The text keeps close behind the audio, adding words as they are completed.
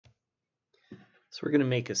So we're going to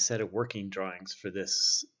make a set of working drawings for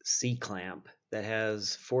this C-clamp that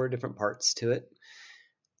has 4 different parts to it.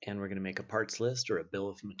 And we're going to make a parts list or a bill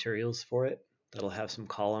of materials for it. That'll have some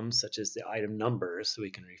columns such as the item numbers so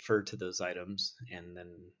we can refer to those items. And then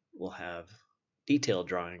we'll have detailed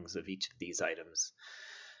drawings of each of these items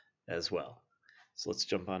as well. So let's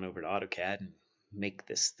jump on over to AutoCAD and make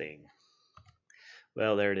this thing.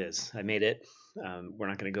 Well, there it is. I made it. We're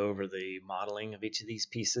not going to go over the modeling of each of these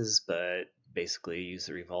pieces, but basically use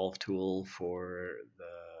the revolve tool for the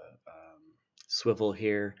swivel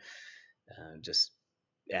here. Just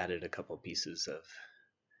added a couple pieces of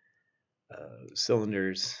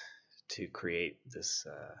cylinders to create this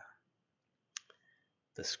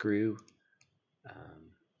the screw.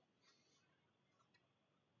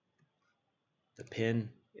 The pin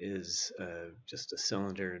is just a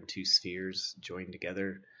cylinder and 2 spheres joined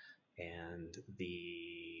together, and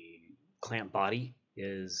the clamp body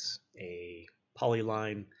is a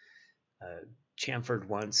polyline chamfered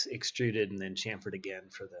once, extruded, and then chamfered again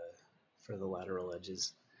for the lateral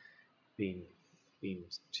edges being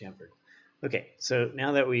chamfered. Okay, so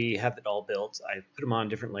now that we have it all built, I put them on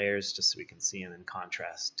different layers just so we can see them in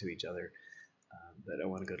contrast to each other. But I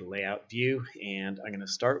want to go to Layout View, and I'm going to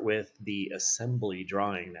start with the assembly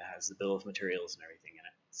drawing that has the bill of materials and everything in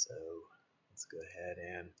it. So let's go ahead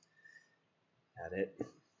and add it. I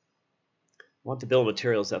want the bill of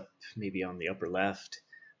materials up maybe on the upper left,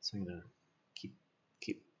 so I'm going to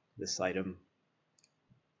keep this item.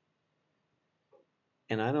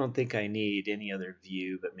 And I don't think I need any other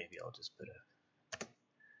view, but maybe I'll just put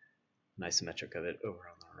an isometric of it over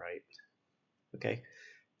on the right. Okay.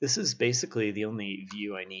 This is basically the only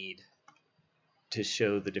view I need to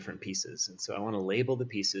show the different pieces. And so I want to label the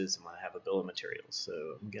pieces and want to have a bill of materials. So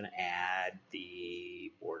I'm going to add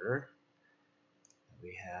the border that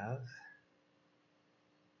we have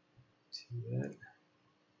to it.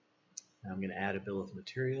 Now I'm going to add a bill of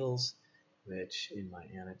materials, which in my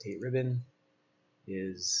annotate ribbon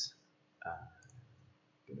is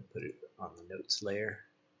going to put it on the notes layer.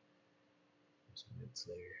 There's the notes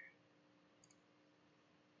layer.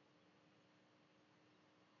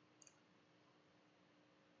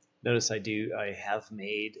 Notice I have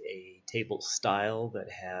made a table style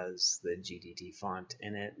that has the GDT font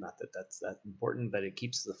in it. Not that that's that important, but it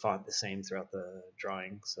keeps the font the same throughout the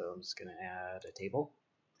drawing. So I'm just going to add a table.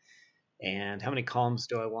 And how many columns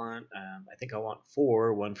do I want? I think I want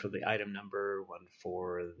 4, one for the item number, one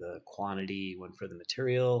for the quantity, one for the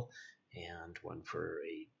material, and one for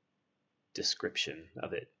a description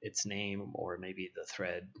of it, its name, or maybe the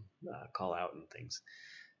thread call out and things.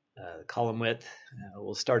 Column width,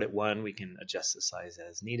 we'll start at 1. We can adjust the size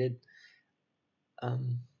as needed.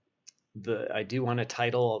 I do want a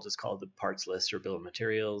title. I'll just call it the parts list or bill of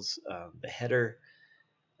materials. The header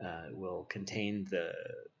will contain the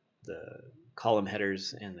column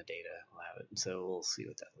headers and the data. We'll have it. So we'll see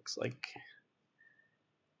what that looks like.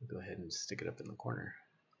 We'll go ahead and stick it up in the corner.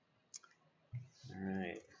 All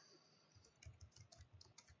right.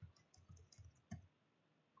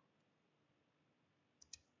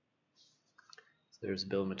 There's a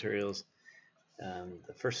bill of materials.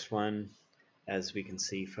 The first one, as we can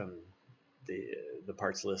see from the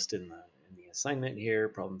parts list in the assignment here,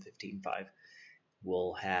 problem 15.5,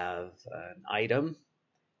 will have an item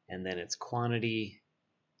and then its quantity.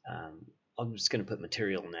 I'm just going to put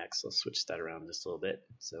material next. I'll switch that around just a little bit.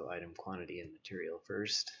 So item, quantity, and material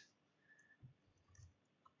first.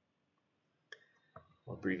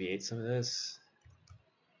 I'll abbreviate some of this.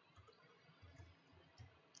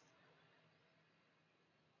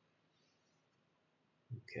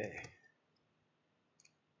 Okay.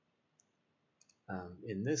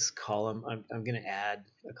 In this column, I'm going to add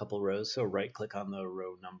a couple rows. So right click on the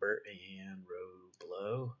row number and row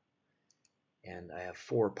below. And I have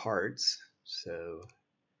 4 parts. So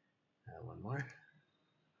one more.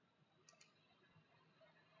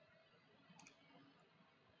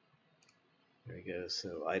 There we go.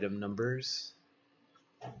 So item numbers.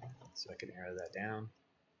 So I can arrow that down.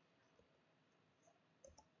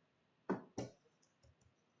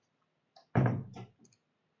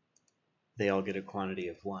 They all get a quantity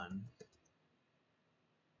of 1.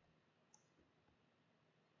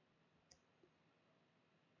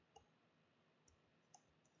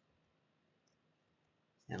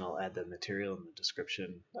 And I'll add the material in the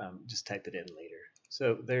description. Just type it in later.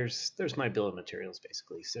 So there's my bill of materials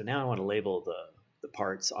basically. So now I want to label the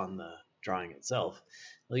parts on the drawing itself.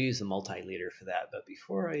 I'll use the multi-leader for that. But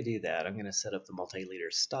before I do that, I'm going to set up the multi-leader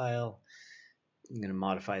style. I'm going to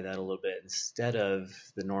modify that a little bit. Instead of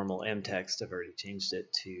the normal M text, I've already changed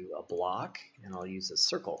it to a block, and I'll use a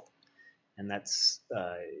circle. and that's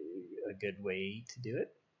a good way to do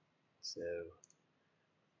it. So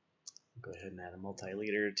go ahead and add a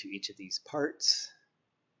multi-leader to each of these parts.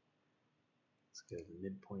 Let's go to the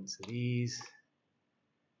midpoints of these.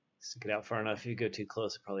 Stick it out far enough. If you go too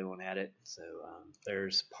close, it probably won't add it. So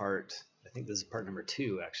there's part, I think this is part number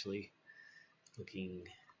 2 actually, looking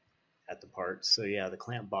at the parts. So yeah, the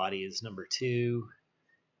clamp body is number 2.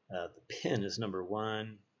 The pin is number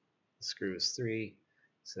 1. The screw is 3.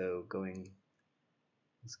 So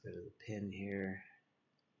let's go to the pin here.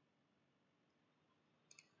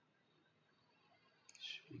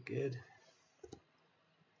 Should be good.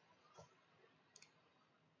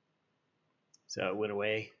 So it went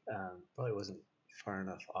away. Probably wasn't far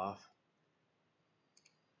enough off.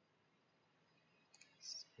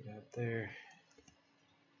 Let's get out there.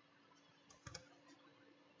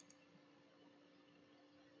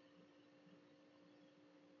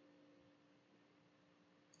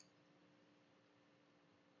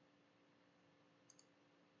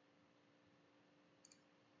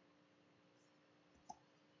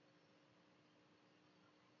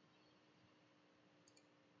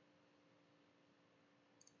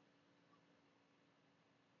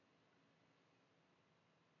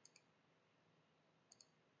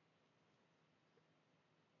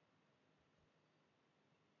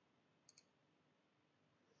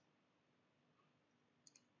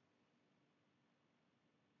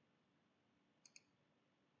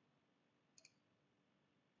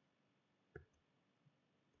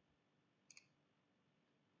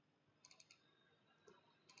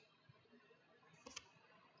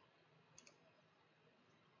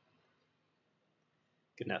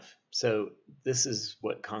 Good enough. So this is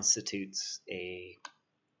what constitutes a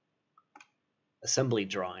assembly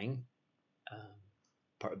drawing.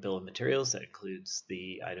 Bill of materials that includes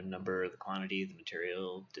the item number, the quantity, the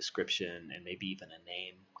material, description, and maybe even a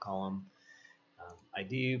name column. I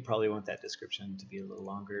do probably want that description to be a little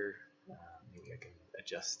longer. Maybe I can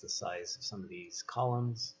adjust the size of some of these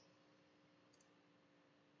columns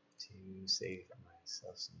to save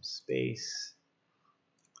myself some space.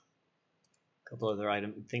 A couple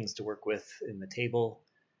other things to work with in the table.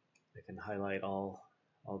 I can highlight all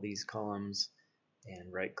these columns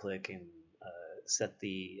and right click and set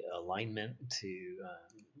the alignment to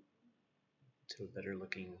a better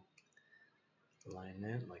looking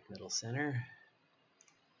alignment, like middle center.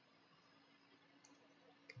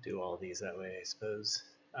 Could do all these that way, I suppose,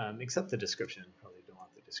 except the description. Probably don't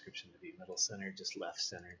want the description to be middle center, just left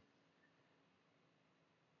center.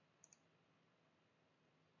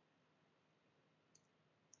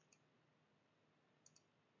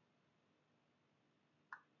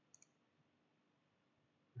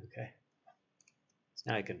 Okay.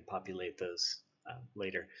 Now I can populate those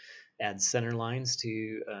later. Add center lines to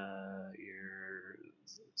your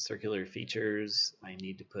circular features. I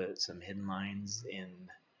need to put some hidden lines in.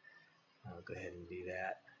 I'll go ahead and do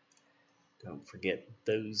that. Don't forget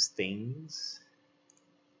those things.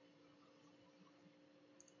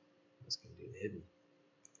 I'm just going to do the hidden.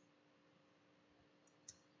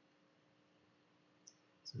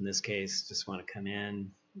 So in this case, just want to come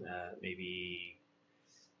in, maybe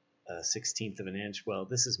 1/16 of an inch. Well,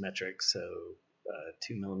 this is metric, so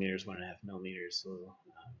 2 millimeters, 1.5 millimeters will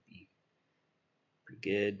be pretty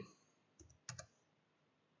good.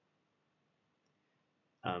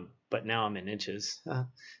 But now I'm in inches,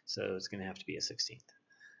 so it's going to have to be a 1/16.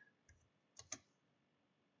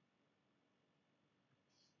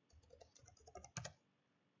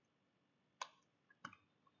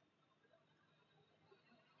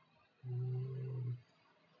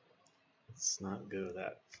 Let's not go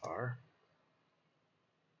that far.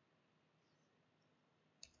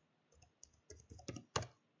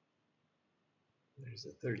 There's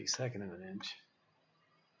a 32nd of an inch.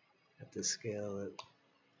 At this scale,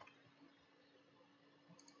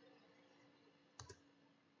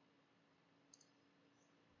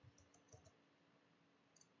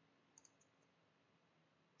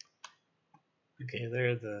 okay, there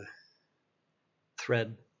are the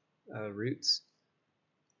thread roots,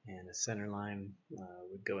 and a center line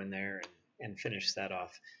would go in there and finish that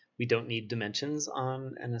off. We don't need dimensions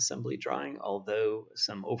on an assembly drawing, although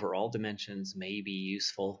some overall dimensions may be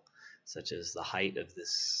useful, such as the height of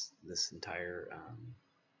this entire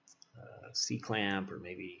C-clamp, or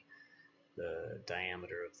maybe the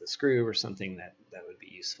diameter of the screw or something that would be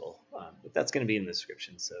useful. But that's going to be in the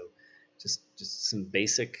description, so just some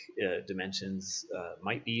basic dimensions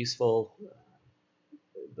might be useful,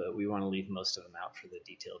 but we want to leave most of them out for the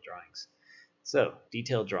detailed drawings. So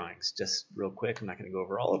detailed drawings, just real quick, I'm not going to go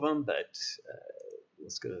over all of them, but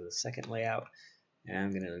let's go to the second layout. And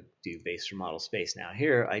I'm going to do base from model space. Now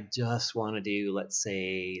here I just want to do, let's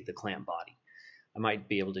say, the clamp body. I might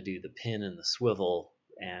be able to do the pin and the swivel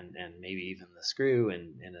and maybe even the screw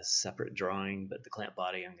in a separate drawing, but the clamp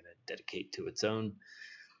body I'm going to dedicate to its own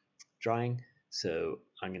drawing. So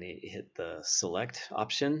I'm going to hit the select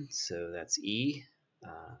option, so that's E,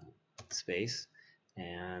 space,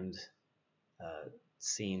 and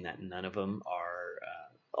seeing that none of them are,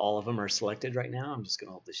 all of them are selected right now, I'm just going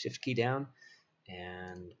to hold the shift key down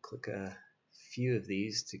and click a few of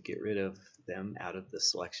these to get rid of them out of the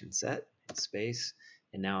selection set, hit space,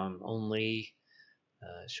 and now I'm only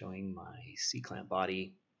showing my C-clamp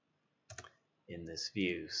body in this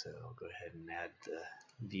view. So I'll go ahead and add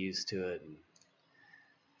the views to it, and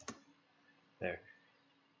there.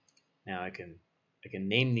 Now I can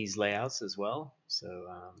name these layouts as well. So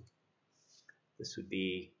this would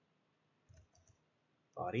be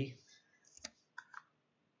body,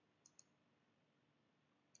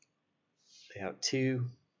 layout 2.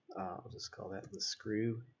 I'll just call that the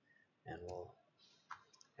screw, and we'll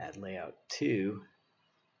add layout 2.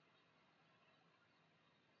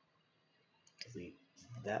 Delete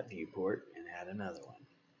that viewport and add another one.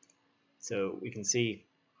 So we can see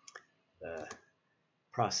the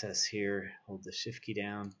process here. Hold the shift key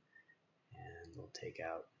down and we'll take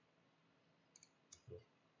out,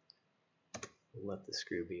 we'll let the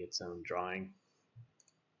screw be its own drawing.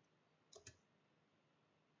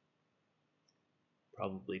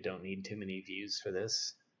 Probably don't need too many views for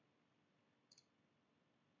this.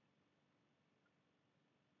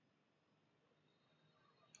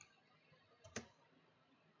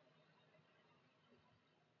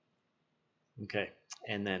 Okay,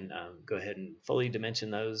 and then go ahead and fully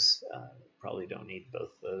dimension those. Probably don't need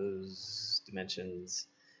both those dimensions.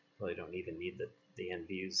 Probably don't even need the end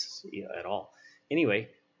views at all. Anyway,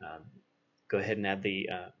 go ahead and add the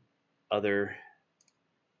other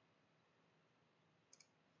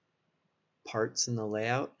parts in the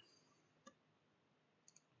layout.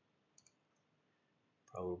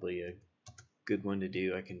 Probably a good one to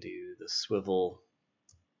do. I can do the swivel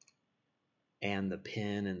and the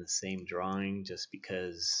pin in the same drawing just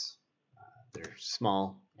because they're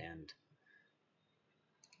small, and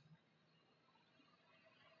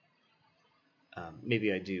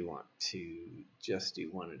maybe I do want to just do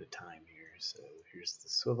one at a time here. So here's the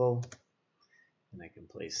swivel, and I can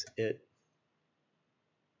place it.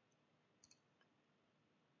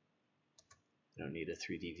 I don't need a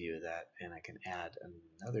 3D view of that, and I can add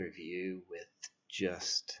another view with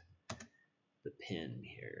just the pin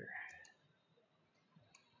here.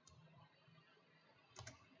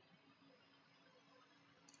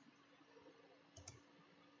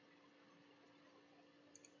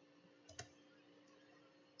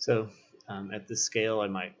 So at this scale, I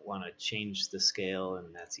might want to change the scale, and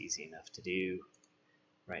that's easy enough to do.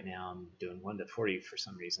 Right now I'm doing 1:40 for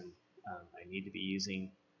some reason. I need to be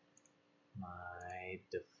using my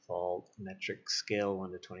default metric scale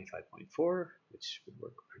 1:25.4, which would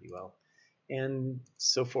work pretty well, and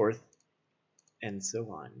so forth and so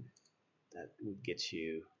on. That would get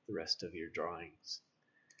you the rest of your drawings.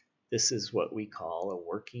 This is what we call a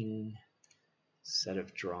working set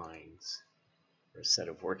of drawings, or a set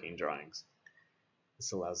of working drawings.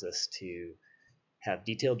 This allows us to have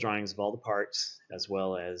detailed drawings of all the parts, as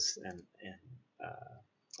well as an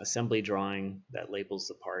assembly drawing that labels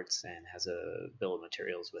the parts and has a bill of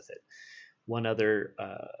materials with it. One other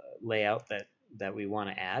layout that we want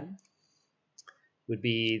to add would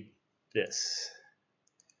be this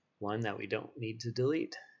one that we don't need to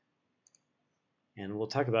delete. And we'll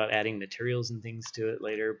talk about adding materials and things to it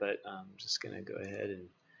later, but I'm just going to go ahead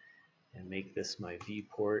and make this my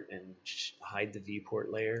viewport and hide the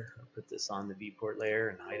viewport layer. I'll put this on the viewport layer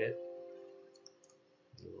and hide it.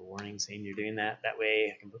 A little warning saying you're doing that. That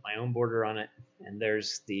way I can put my own border on it. And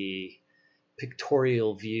there's the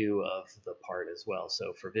pictorial view of the part as well.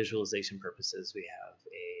 So for visualization purposes, we have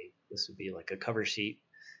this would be like a cover sheet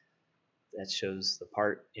that shows the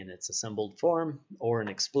part in its assembled form, or an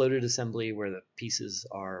exploded assembly where the pieces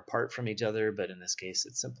are apart from each other, but in this case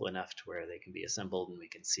it's simple enough to where they can be assembled and we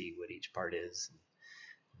can see what each part is,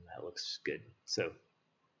 and that looks good. So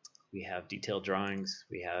we have detailed drawings,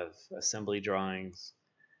 we have assembly drawings,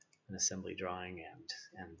 an assembly drawing,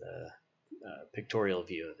 and the pictorial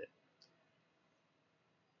view of it.